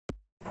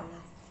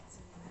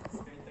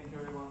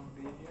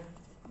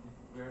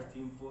we are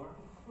team 4.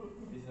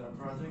 This is our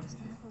project.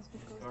 This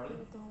is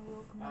Scarlett.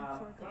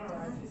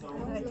 Colorado is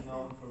always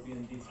known for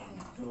being different,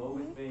 to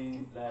always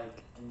being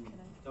like in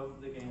top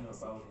of the game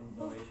about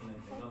innovation and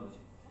technology.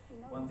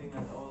 One thing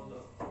that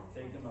also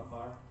takes them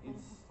apart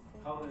is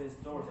how the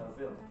stores are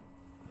built.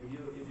 If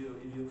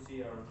you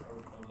see our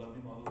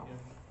lovely model here,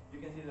 you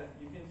can see that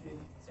you can see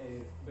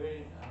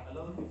a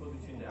lot of people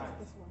between the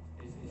eyes.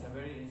 It's a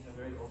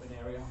very open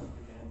area.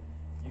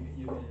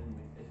 You can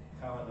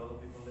have a lot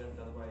of people there.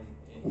 That's why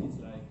it's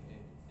like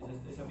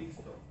it's a big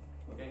store.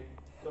 Okay.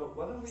 So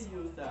why don't we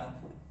use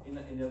that in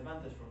the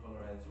advantage for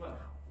Colorado as well?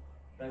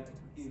 Like,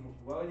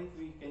 what if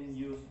we can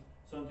use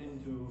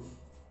something to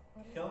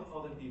help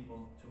other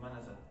people to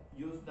manage that?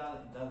 Use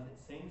that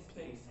same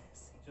space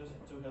just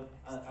to help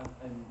a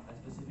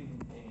specific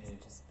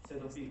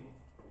set of people.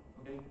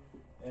 Okay.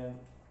 Um,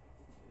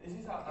 this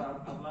is our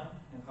outline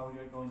and how we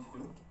are going to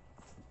do.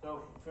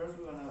 So first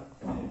we're gonna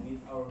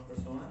meet our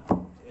persona.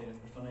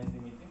 Persona is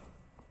the meeting,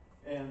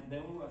 and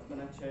then we're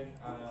gonna check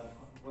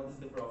what is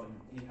the problem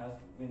he has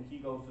when he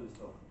goes to the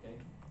store. Okay,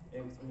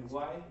 and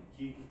why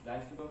he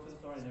likes to go to the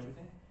store and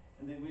everything,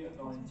 and then we are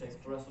going to check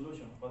for a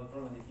solution for the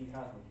problem that he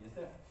has when he is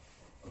there.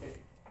 Okay,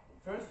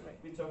 first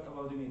we talk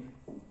about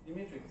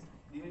Dimitri.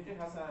 Dimitri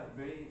has a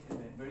very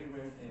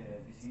rare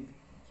disease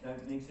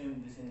that makes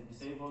him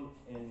disabled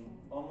in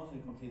almost a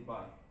complete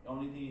body.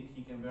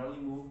 He can barely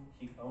move.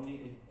 The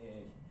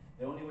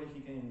only way he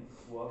can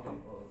walk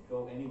or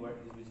go anywhere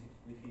is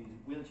with his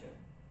wheelchair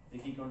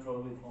that he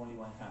controls with only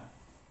one hand.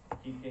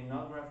 He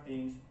cannot grab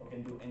things or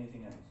can do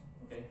anything else.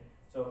 Okay,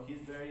 so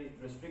he's very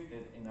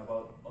restricted in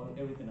about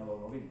everything about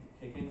mobility.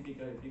 He can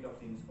pick up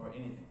things or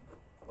anything.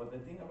 But the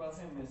thing about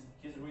him is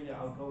he's a really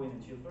outgoing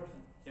and chill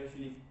person.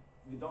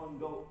 We don't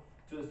go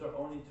to the store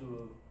only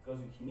because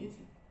he needs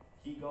it.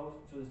 He goes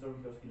to the store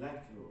because he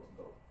likes to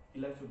go. He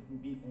likes to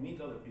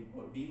meet other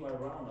people, be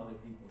around other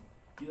people.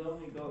 He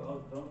don't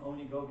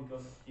only go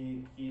because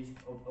he is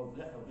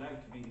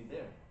obliged to be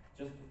there,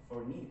 just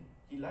for need.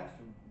 He likes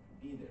to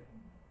be there,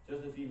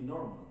 just to feel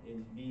normal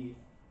and be.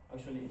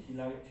 Actually,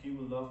 he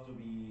would love to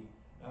be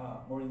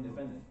more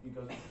independent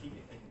because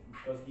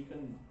he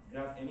can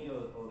grab any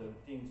other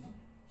things.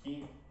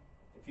 He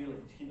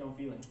don't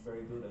feel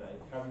very good at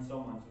having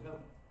someone to help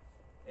him.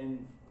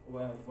 And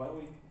what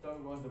we thought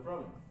was the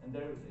problem, and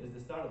there is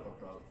the start of a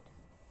problem.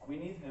 We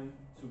need him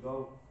to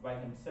go by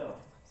himself.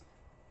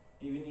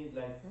 We need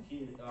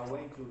a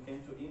way to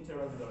him to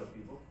interact with other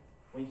people.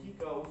 When he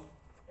goes,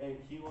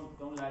 he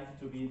don't like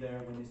to be there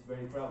when it's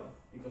very crowded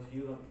because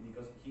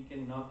he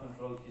cannot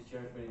control his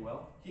chair very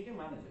well. He can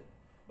manage it,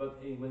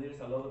 but when there's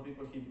a lot of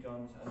people, he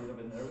becomes a little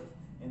bit nervous,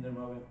 and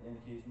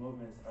his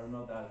movements are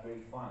not that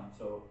very fine.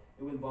 So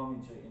it will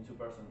bump into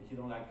person. He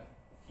don't like that.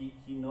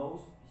 He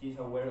knows, he's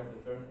aware of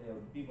the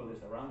people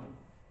that's around him.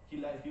 He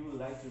would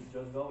like to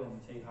just go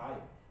and say hi.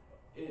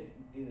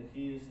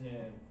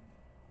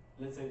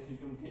 Let's say his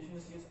communication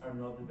skills are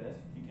not the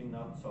best. He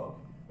cannot talk,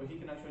 but he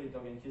can actually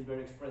talk, and he's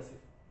very expressive.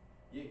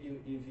 If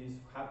he's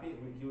happy,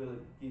 he will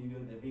give you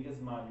the biggest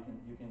smile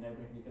you can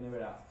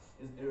ever ask.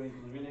 He's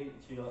really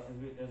chill.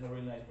 He's a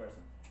really nice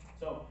person.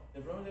 So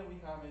the problem that we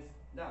have is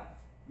that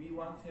we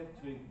want him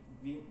to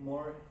be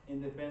more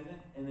independent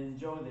and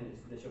enjoy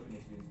the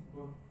shopping experience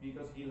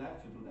because he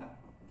likes to do that.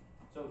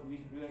 So we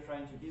are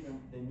trying to give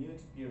him the new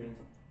experience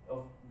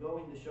of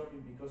going the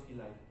shopping because he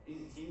likes it.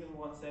 He even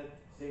once said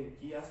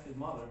he asked his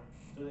mother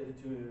if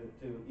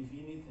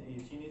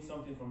she needs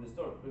something from the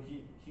store, but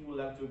he would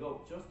like to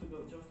go just to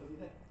be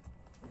there.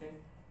 Okay,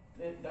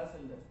 that's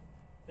the list.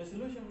 The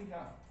solution we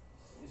have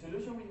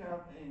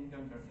in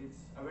Concord, it's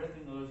a very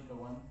technological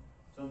one,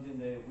 something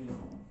that will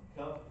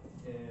help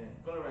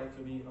Colorado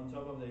to be on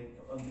top of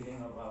the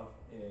game about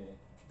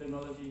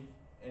technology,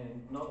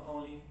 and not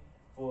only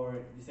for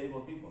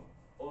disabled people.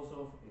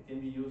 Also, it can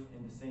be used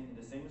in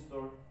the same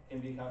store.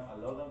 Can have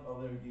a lot of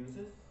other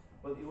uses,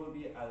 but it will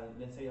be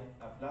let's say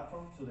a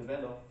platform to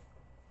develop,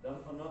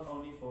 not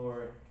only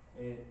for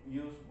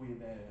use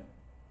with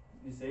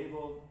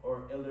disabled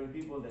or elderly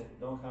people that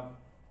don't have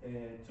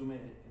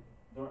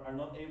are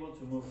not able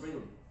to move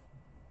freely.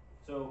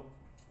 So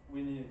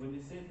when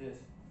you say this,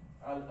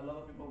 a lot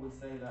of people will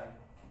say like,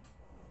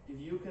 if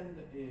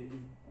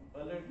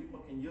elderly people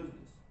can use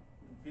this,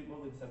 people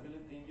with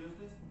disability can use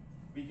this,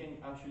 we can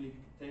actually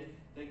take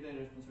the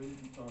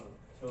responsibility to it.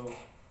 So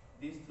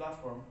this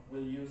platform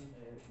will be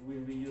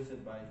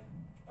used by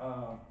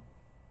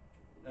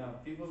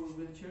people with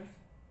wheelchairs,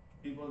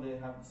 people that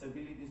have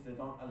disabilities that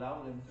don't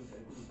allow them to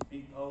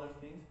pick other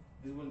things.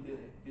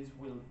 This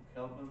will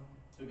help them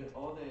to get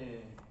all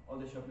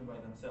the shopping by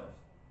themselves,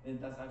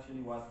 and that's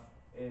actually what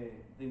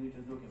David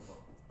is looking for.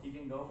 He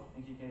can go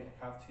and he can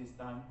have his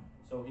time,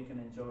 so he can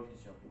enjoy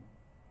his shopping.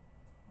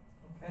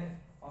 Okay,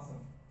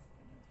 awesome.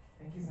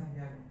 Thank you,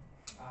 Santiago.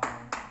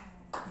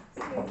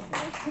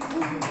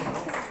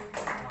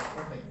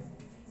 Perfect.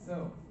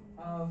 So,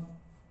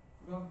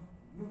 well,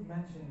 you've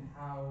mentioned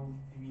how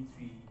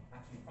Dimitri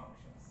actually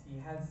functions. He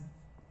has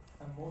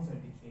a motor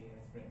decay in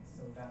his brain,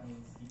 so that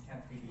means he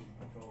can't really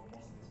control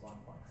most of his one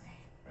parts,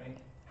 right?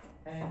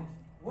 And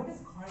what is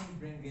currently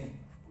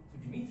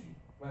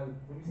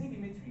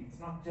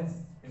not just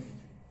Dimitri.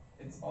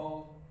 It's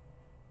all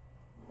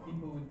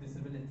people with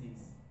disabilities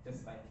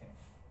just like him,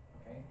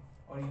 okay?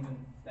 Or even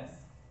less.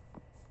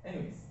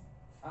 Anyways,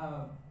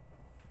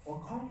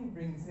 what Carly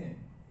brings in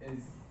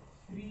is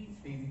three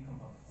basic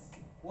components.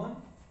 One,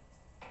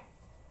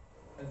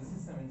 as a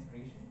system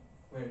integration,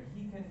 where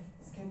he can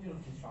schedule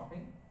his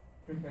shopping,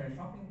 prepare a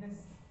shopping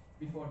list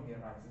before he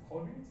arrives at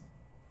Colruyt.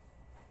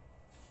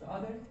 The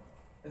other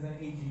is an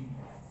AGV,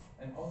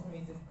 an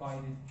automated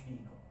guided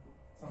vehicle,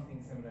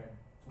 something similar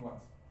to what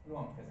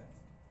Luan presents,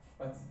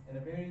 but in a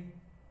very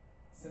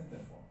simpler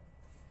form.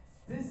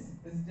 This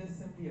is just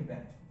simply a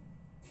bed,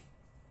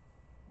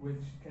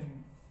 which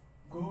can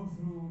go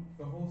through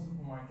the whole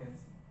supermarket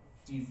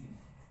easily.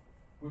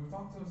 We've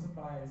talked to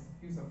suppliers,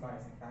 few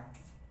suppliers in fact,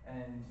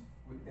 and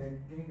they're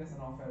giving us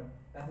an offer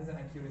that has an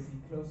accuracy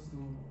close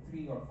to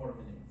 3 or 4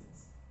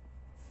 millimeters.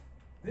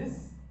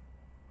 This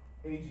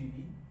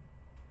AGV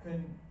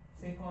can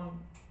take on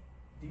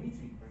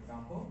Dimitri, for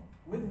example,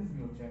 with his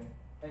wheelchair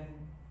and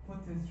put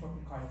his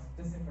shopping cart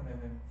just in front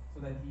of him so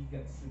that he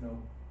gets to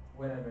know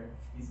wherever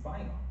he's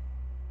buying on.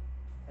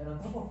 And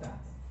on top of that,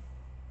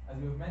 as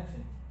we have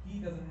mentioned, he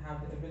doesn't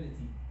have the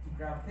ability to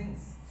grab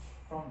things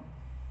from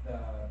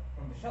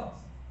the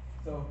shelves.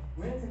 So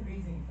we're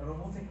integrating a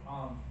robotic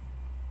arm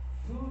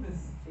to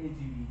this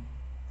AGV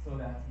so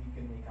that we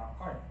can make our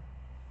cart.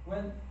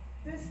 Well,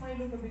 this might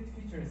look a bit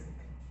futuristic,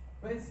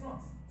 but it's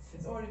not.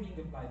 It's already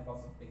being applied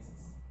lots of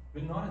places,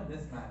 but not in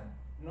this manner,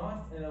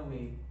 not in a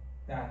way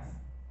that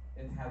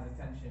it has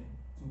attention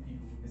to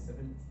people with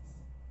disabilities.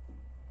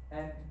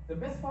 And the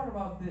best part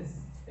about this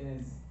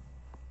is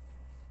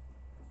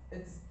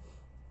it's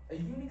a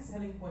unique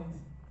selling point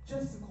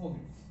just to Colruyt.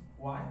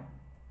 Why?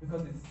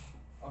 Because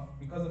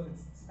of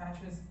its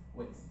spacious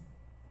weight.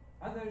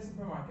 Other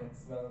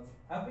supermarkets, well,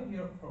 I've been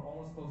here for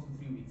almost close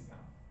to 3 weeks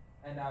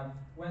now, and I've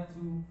went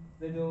to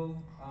Lidl,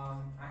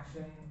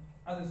 Action,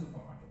 other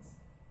supermarkets.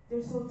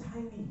 They're so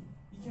tiny.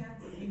 You can't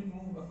even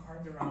move a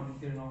cart around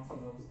if they're not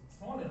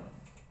small enough.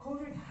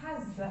 Colruyt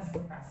has that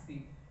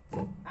capacity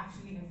to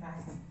actually, in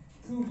fact,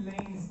 2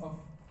 lanes of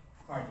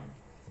carting.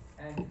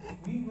 And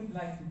we would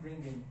like to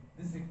bring in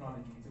this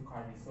technology to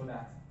Cardi so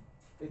that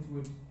it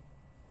would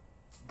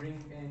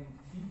bring in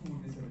people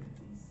with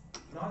disabilities.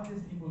 Not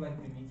just people like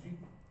Dimitri,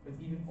 but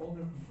even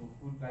older people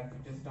who'd like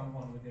to just jump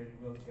on with their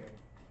wheelchair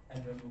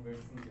and maneuver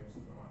through their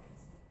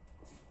supermarkets.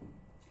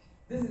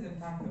 This is in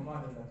fact the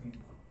model that we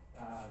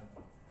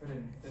put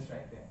in just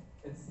right there.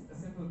 It's a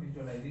simple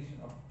visualization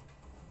of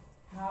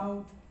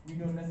how we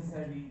don't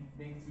necessarily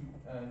need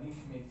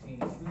to make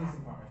changes to the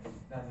supermarket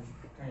that is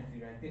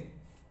currently right there.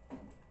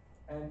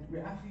 And we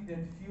actually did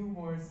a few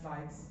more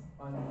slides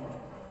on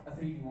a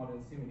 3D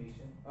model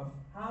simulation of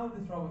how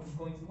this robot is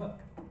going to work.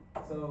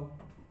 So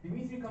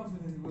Dimitri comes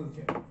with his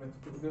wheelchair,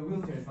 but the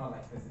wheelchair is not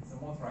like this, it's a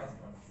motorized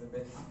one. It's a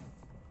bit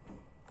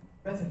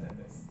better than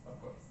this,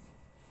 of course.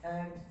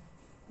 And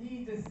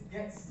he just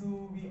gets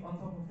to be on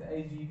top of the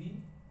AGV,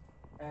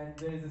 and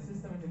there is a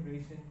system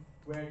integration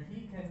where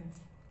he can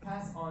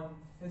pass on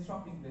his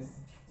shopping list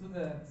to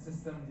the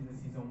system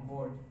because he's on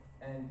board,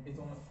 and it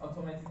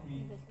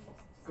automatically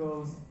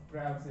goes,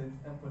 grabs it,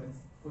 and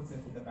puts it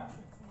in the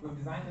basket. We've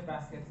designed the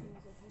basket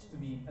to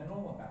be a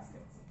normal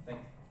basket. Like,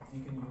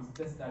 you can use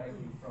this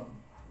directly from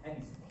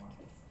any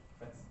supermarket,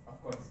 but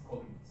of course,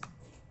 Colruyt.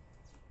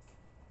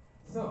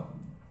 So,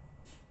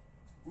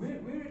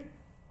 we're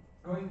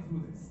going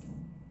through this.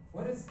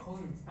 What is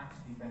Colruyt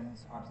actually been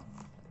out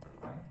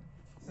of, right?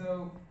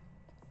 So,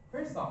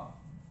 first off,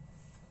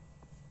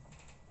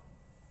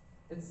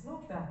 it's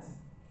not that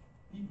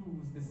people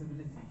with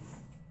disabilities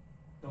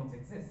don't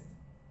exist.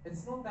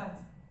 It's not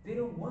that they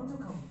don't want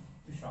to come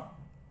to shop.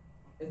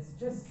 It's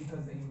just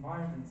because the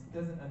environment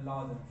doesn't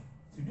allow them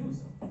to do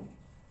so,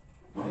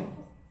 right?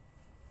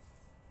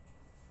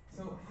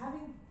 So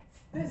having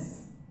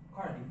this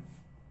Cardi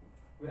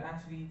will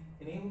actually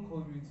enable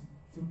Colruyt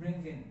to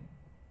bring in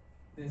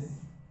this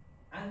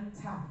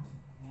untapped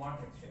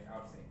market share, I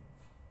would say.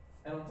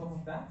 And on top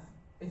of that,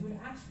 it will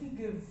actually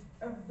give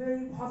a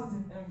very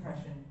positive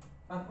impression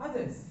on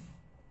others,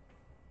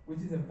 which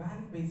is a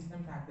value-based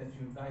impact that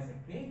you guys are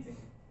creating,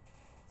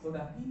 so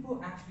that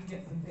people actually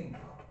get to think,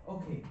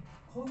 okay,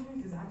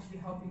 Colruyt is actually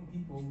helping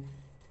people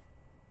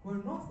who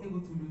are not able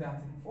to do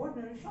that in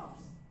ordinary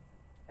shops.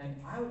 And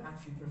I would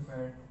actually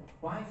prefer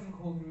buying in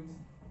Colruyt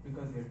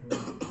because they're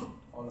doing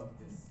all of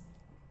this,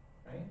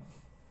 right?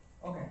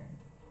 Okay,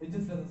 it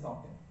just doesn't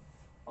stop there.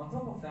 On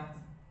top of that,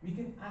 we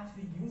can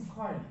actually use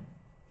Cardi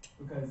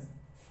because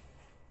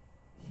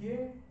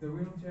here the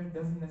wheelchair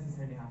doesn't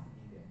necessarily have to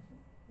be there.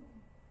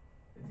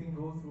 It can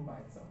go through by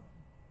itself.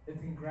 It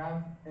can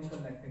grab and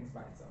collect things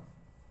by itself.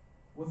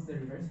 What's the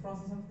reverse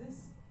process of this?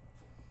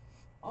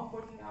 Off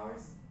working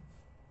hours,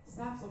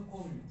 staffs of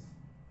Colruyt.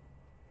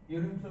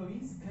 Your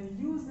employees can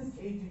use this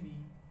AGV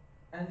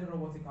and the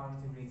robotic arm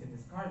integrated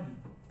as Cardi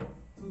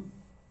to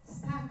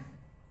stack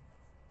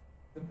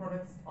the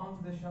products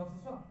onto the shelves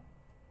as well.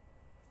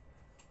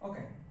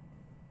 Okay,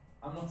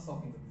 I'm not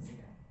stopping with this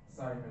again.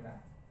 Sorry for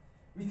that.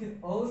 We can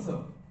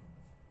also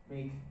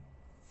make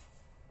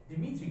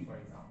Dimitri, for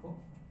example,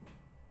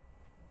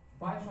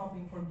 buy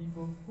shopping for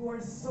people who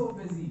are so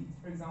busy,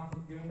 for example,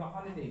 during the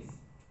holidays,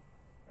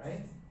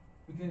 right?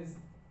 Because,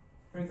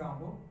 for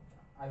example,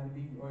 I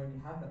believe you already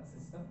have that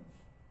system.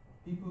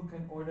 People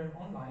can order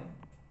online,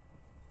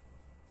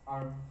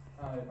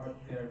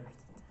 their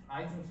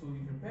items will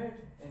be prepared,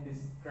 and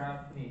just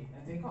grab, pay,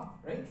 and take off,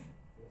 right?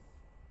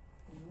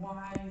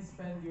 Why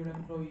spend your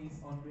employees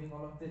on doing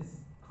all of this?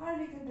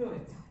 Carly can do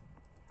it.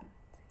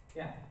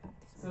 Yeah.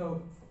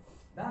 So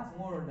that's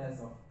more or less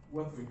of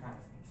what we're kind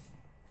of thinking.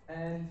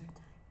 And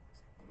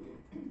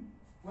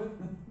well,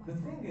 the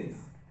thing is,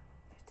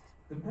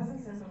 the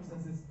present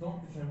circumstances don't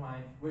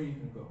determine where you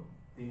can go.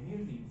 They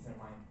merely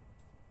determine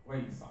where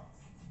you start.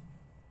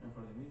 And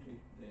for Dimitri,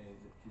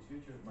 his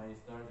future might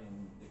start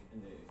in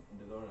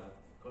the door at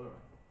Colorado.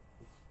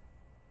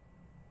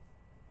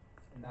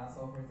 And that's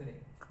all for today.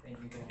 Thank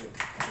you.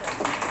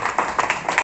 Thank you.